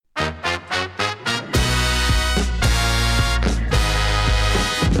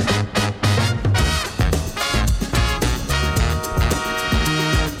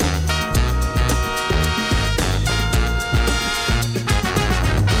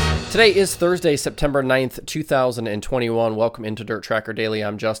Today is Thursday, September 9th, 2021. Welcome into Dirt Tracker Daily.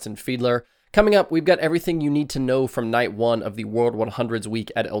 I'm Justin Fiedler. Coming up, we've got everything you need to know from night one of the World 100s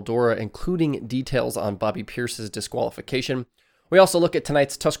week at Eldora, including details on Bobby Pierce's disqualification. We also look at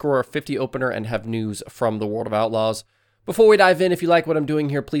tonight's Tuscarora 50 opener and have news from the World of Outlaws. Before we dive in, if you like what I'm doing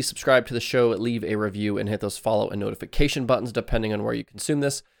here, please subscribe to the show, leave a review, and hit those follow and notification buttons depending on where you consume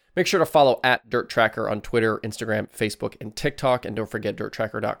this. Make sure to follow at Dirt Tracker on Twitter, Instagram, Facebook, and TikTok. And don't forget,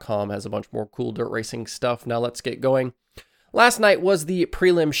 DirtTracker.com has a bunch more cool dirt racing stuff. Now let's get going. Last night was the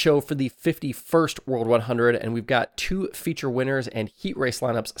prelim show for the 51st World 100, and we've got two feature winners and heat race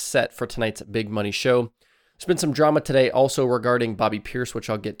lineups set for tonight's big money show. There's been some drama today also regarding Bobby Pierce, which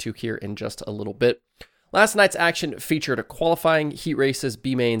I'll get to here in just a little bit. Last night's action featured qualifying, heat races,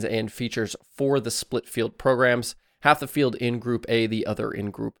 B-mains, and features for the split field programs. Half the field in Group A, the other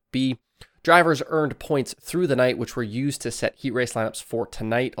in Group B. Drivers earned points through the night, which were used to set heat race lineups for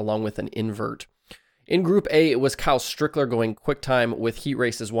tonight, along with an invert. In Group A, it was Kyle Strickler going quick time with heat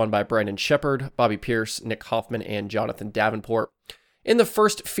races won by Brandon Sheppard, Bobby Pierce, Nick Hoffman, and Jonathan Davenport. In the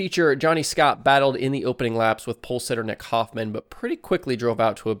first feature, Johnny Scott battled in the opening laps with pole sitter Nick Hoffman, but pretty quickly drove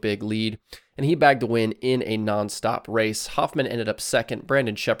out to a big lead, and he bagged the win in a non-stop race. Hoffman ended up second,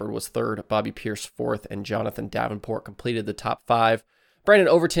 Brandon Sheppard was third, Bobby Pierce fourth, and Jonathan Davenport completed the top five. Brandon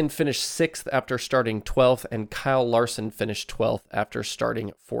Overton finished sixth after starting 12th, and Kyle Larson finished 12th after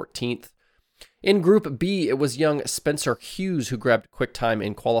starting 14th. In Group B, it was young Spencer Hughes who grabbed quick time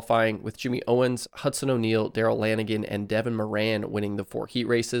in qualifying, with Jimmy Owens, Hudson O'Neal, Daryl Lanigan, and Devin Moran winning the four heat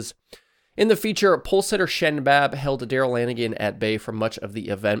races. In the feature, pole sitter Shen Babb held Daryl Lanigan at bay for much of the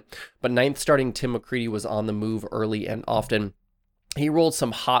event, but ninth starting Tim McCready was on the move early and often. He rolled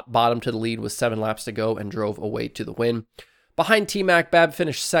some hot bottom to the lead with 7 laps to go and drove away to the win. Behind T-Mac, Babb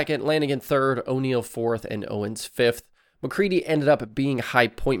finished second, Lanigan third, O'Neal fourth, and Owens fifth. McCready ended up being high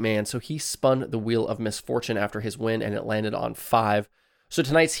point man, so he spun the wheel of misfortune after his win, and it landed on 5. So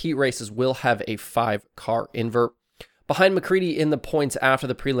tonight's heat races will have a 5-car invert. Behind McCready in the points after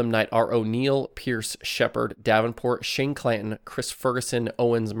the prelim night are O'Neal, Pierce, Sheppard, Davenport, Shane Clanton, Chris Ferguson,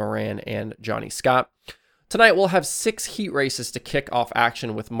 Owens, Moran, and Johnny Scott. Tonight we'll have 6 heat races to kick off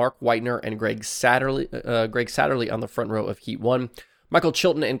action with Mark Whitener and Greg Satterley on the front row of Heat 1. Michael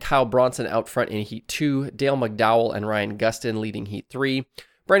Chilton and Kyle Bronson out front in Heat 2, Dale McDowell and Ryan Gustin leading Heat 3,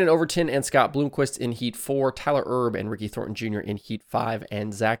 Brandon Overton and Scott Bloomquist in Heat 4, Tyler Erb and Ricky Thornton Jr. in Heat 5,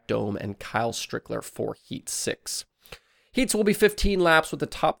 and Zach Dome and Kyle Strickler for Heat 6. Heats will be 15 laps with the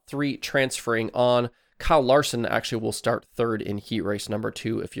top 3 transferring on. Kyle Larson actually will start third in heat race number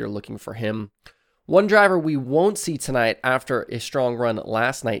 2 if you're looking for him. One driver we won't see tonight after a strong run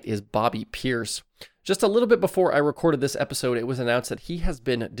last night is Bobby Pierce. Just a little bit before I recorded this episode, it was announced that he has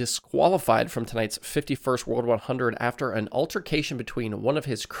been disqualified from tonight's 51st World 100 after an altercation between one of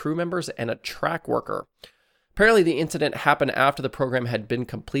his crew members and a track worker. Apparently, the incident happened after the program had been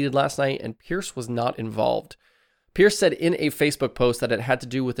completed last night, and Pierce was not involved. Pierce said in a Facebook post that it had to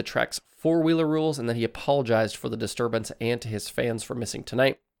do with the track's four-wheeler rules and that he apologized for the disturbance and to his fans for missing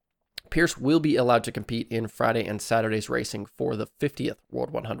tonight. Pierce will be allowed to compete in Friday and Saturday's racing for the 50th World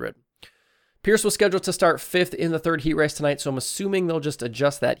 100. Pierce was scheduled to start 5th in the third heat race tonight, so I'm assuming they'll just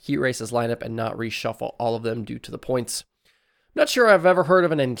adjust that heat race's lineup and not reshuffle all of them due to the points. I'm not sure I've ever heard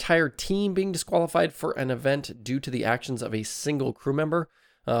of an entire team being disqualified for an event due to the actions of a single crew member,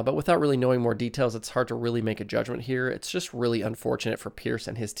 but without really knowing more details, it's hard to really make a judgment here. It's just really unfortunate for Pierce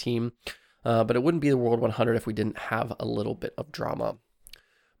and his team, but it wouldn't be the World 100 if we didn't have a little bit of drama.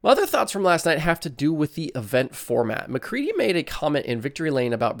 My other thoughts from last night have to do with the event format. McCready made a comment in Victory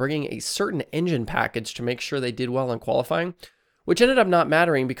Lane about bringing a certain engine package to make sure they did well in qualifying, which ended up not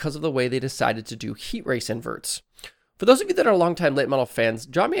mattering because of the way they decided to do heat race inverts. For those of you that are longtime late model fans,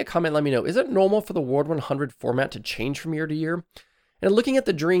 drop me a comment, let me know, is it normal for the World 100 format to change from year to year? And looking at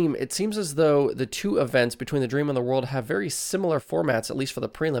the Dream, it seems as though the two events between the Dream and the World have very similar formats, at least for the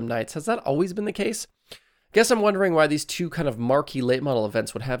prelim nights. Has that always been the case? Guess I'm wondering why these two kind of marquee late model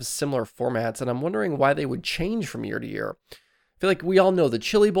events would have similar formats, and I'm wondering why they would change from year to year. I feel like we all know the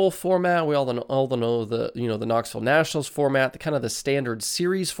Chili Bowl format, we all know the the Knoxville Nationals format, the kind of the standard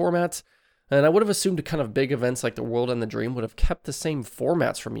series formats, and I would have assumed the kind of big events like the World and the Dream would have kept the same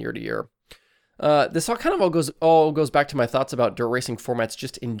formats from year to year. This all goes back to my thoughts about dirt racing formats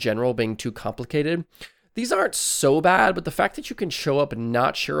just in general being too complicated. These aren't so bad, but the fact that you can show up and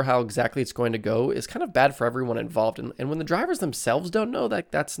not sure how exactly it's going to go is kind of bad for everyone involved. And when the drivers themselves don't know,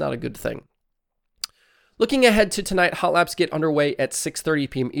 that's not a good thing. Looking ahead to tonight, hot laps get underway at 6:30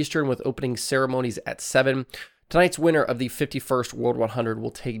 p.m. Eastern with opening ceremonies at 7. Tonight's winner of the 51st World 100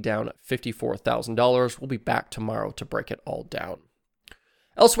 will take down $54,000. We'll be back tomorrow to break it all down.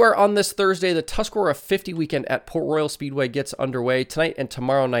 Elsewhere on this Thursday, the Tuscarora 50 weekend at Port Royal Speedway gets underway. Tonight and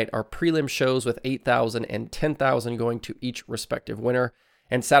tomorrow night are prelim shows with $8,000 and $10,000 going to each respective winner.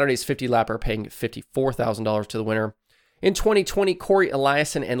 And Saturday's 50 lapper paying $54,000 to the winner. In 2020, Corey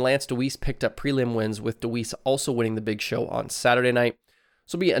Eliason and Lance Deweese picked up prelim wins, with Deweese also winning the big show on Saturday night.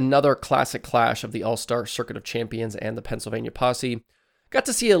 This will be another classic clash of the All-Star Circuit of Champions and the Pennsylvania Posse. Got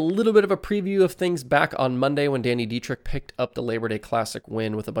to see a little bit of a preview of things back on Monday when Danny Dietrich picked up the Labor Day Classic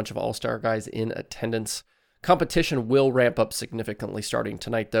win with a bunch of All-Star guys in attendance. Competition will ramp up significantly starting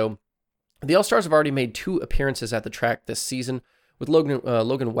tonight, though. The All-Stars have already made 2 appearances at the track this season, with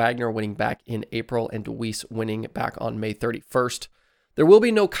Logan Wagner winning back in April and Deweese winning back on May 31st. There will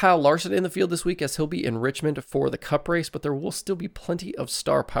be no Kyle Larson in the field this week as he'll be in Richmond for the Cup race, but there will still be plenty of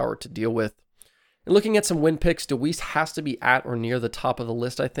star power to deal with. And looking at some win picks, Deweese has to be at or near the top of the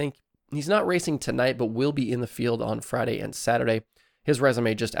list, I think. He's not racing tonight, but will be in the field on Friday and Saturday. His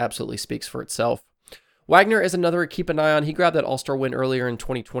resume just absolutely speaks for itself. Wagner is another to keep an eye on. He grabbed that All-Star win earlier in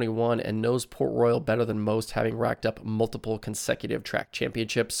 2021 and knows Port Royal better than most, having racked up multiple consecutive track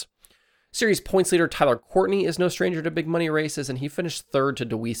championships. Series points leader Tyler Courtney is no stranger to big money races, and he finished 3rd to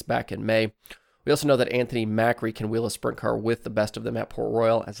Deweese back in May. We also know that Anthony Macri can wheel a sprint car with the best of them at Port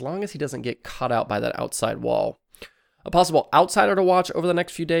Royal, as long as he doesn't get caught out by that outside wall. A possible outsider to watch over the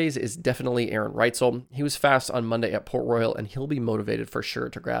next few days is definitely Aaron Reitzel. He was fast on Monday at Port Royal, and he'll be motivated for sure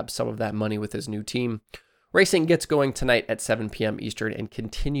to grab some of that money with his new team. Racing gets going tonight at 7 p.m. Eastern and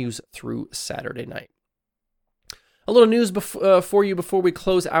continues through Saturday night. A little news for you before we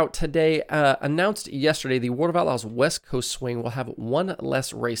close out today. Announced yesterday, the World of Outlaws West Coast Swing will have one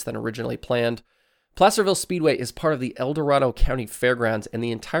less race than originally planned. Placerville Speedway is part of the El Dorado County Fairgrounds, and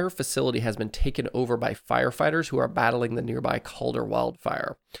the entire facility has been taken over by firefighters who are battling the nearby Calder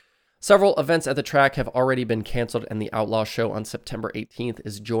wildfire. Several events at the track have already been canceled, and the Outlaw Show on September 18th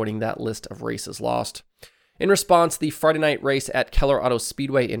is joining that list of races lost. In response, the Friday night race at Keller Auto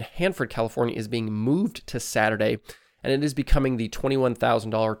Speedway in Hanford, California is being moved to Saturday, and it is becoming the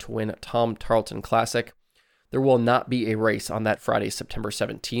 $21,000 to win Tom Tarleton Classic. There will not be a race on that Friday, September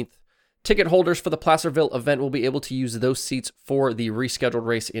 17th. Ticket holders for the Placerville event will be able to use those seats for the rescheduled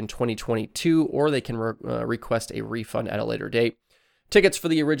race in 2022, or they can request a refund at a later date. Tickets for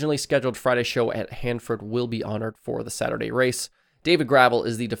the originally scheduled Friday show at Hanford will be honored for the Saturday race. David Gravel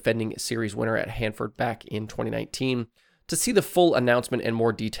is the defending series winner at Hanford back in 2019. To see the full announcement and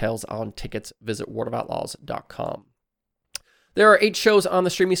more details on tickets, visit worldofoutlaws.com. There are 8 shows on the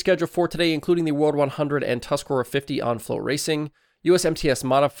streaming schedule for today, including the World 100 and Tuscarora 50 on Flow Racing. USMTS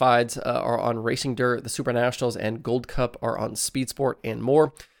Modifieds are on Racing Dirt, the Super Nationals and Gold Cup are on Speed Sport, and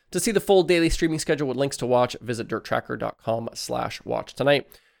more. To see the full daily streaming schedule with links to watch, visit dirttracker.com/watch tonight.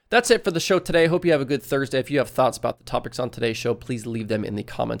 That's it for the show today. Hope you have a good Thursday. If you have thoughts about the topics on today's show, please leave them in the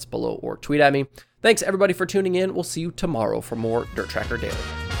comments below or tweet at me. Thanks everybody for tuning in. We'll see you tomorrow for more Dirt Tracker Daily.